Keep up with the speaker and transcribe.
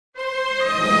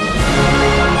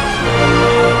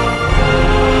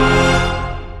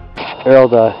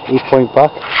trailed a 8-point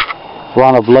buck. We're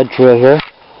on a blood trail here.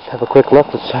 Let's have a quick look.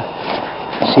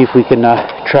 Let's see if we can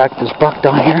track this buck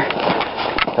down here.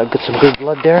 I've got some good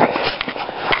blood there.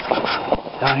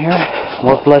 Down here,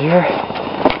 more blood here.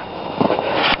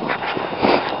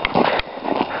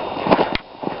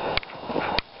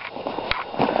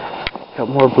 Got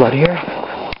more blood here.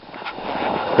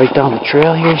 Right down the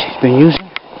trail here he's been using.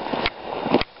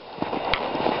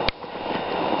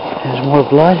 There's more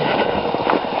blood.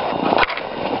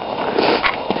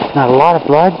 Not a lot of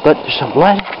blood, but there's some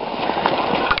blood.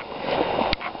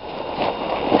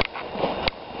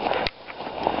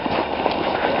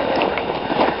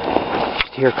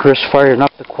 Just hear Chris firing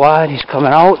up the quad. He's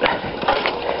coming out.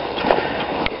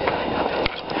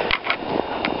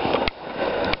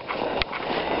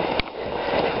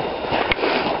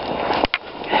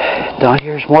 Down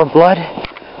here's more blood.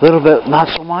 A little bit, not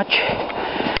so much.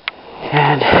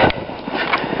 And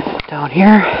down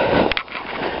here,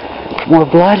 more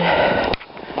blood.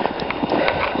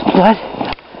 Blood.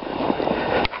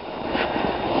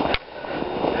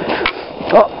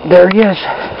 Oh, there he is.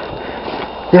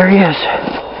 There he is.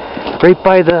 Right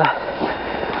by the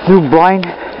new blind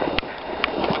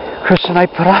Chris and I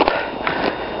put up.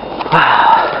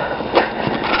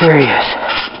 Wow. There he is.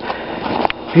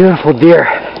 Beautiful deer.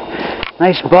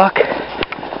 Nice buck.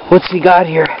 What's he got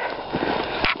here?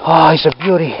 Oh, he's a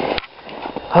beauty.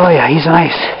 Oh yeah, he's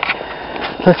nice.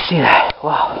 Let's see that.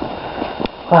 Wow.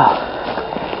 Wow.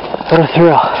 What a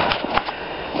thrill.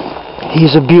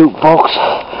 He's a beaut, folks.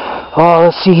 Oh,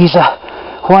 let's see. He's a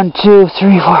 1, 2,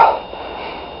 3, 4.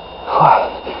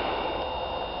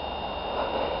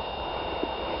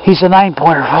 He's a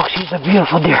 9-pointer, folks. He's a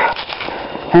beautiful deer.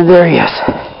 And there he is.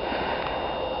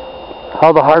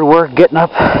 All the hard work getting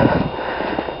up.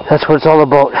 That's what it's all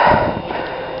about.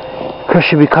 Chris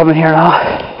should be coming here now.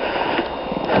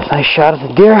 Nice shot of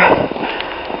the deer.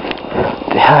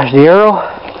 There's the arrow.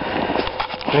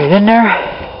 Right in there.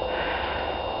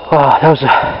 Wow, that was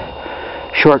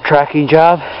a short tracking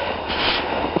job.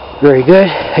 Very good.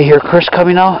 I hear Chris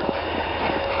coming now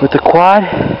with the quad.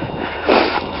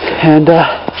 And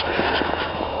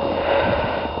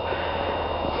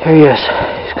here he is.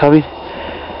 He's coming.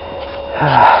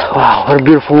 Wow, what a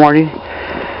beautiful morning.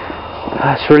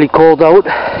 It's really cold out.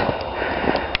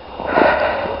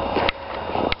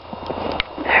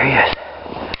 There he is.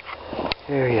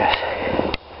 There he is.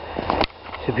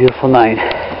 It's a beautiful night.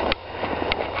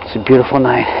 It's a beautiful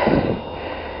night.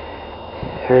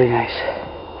 Very nice.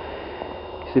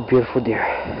 It's a beautiful deer.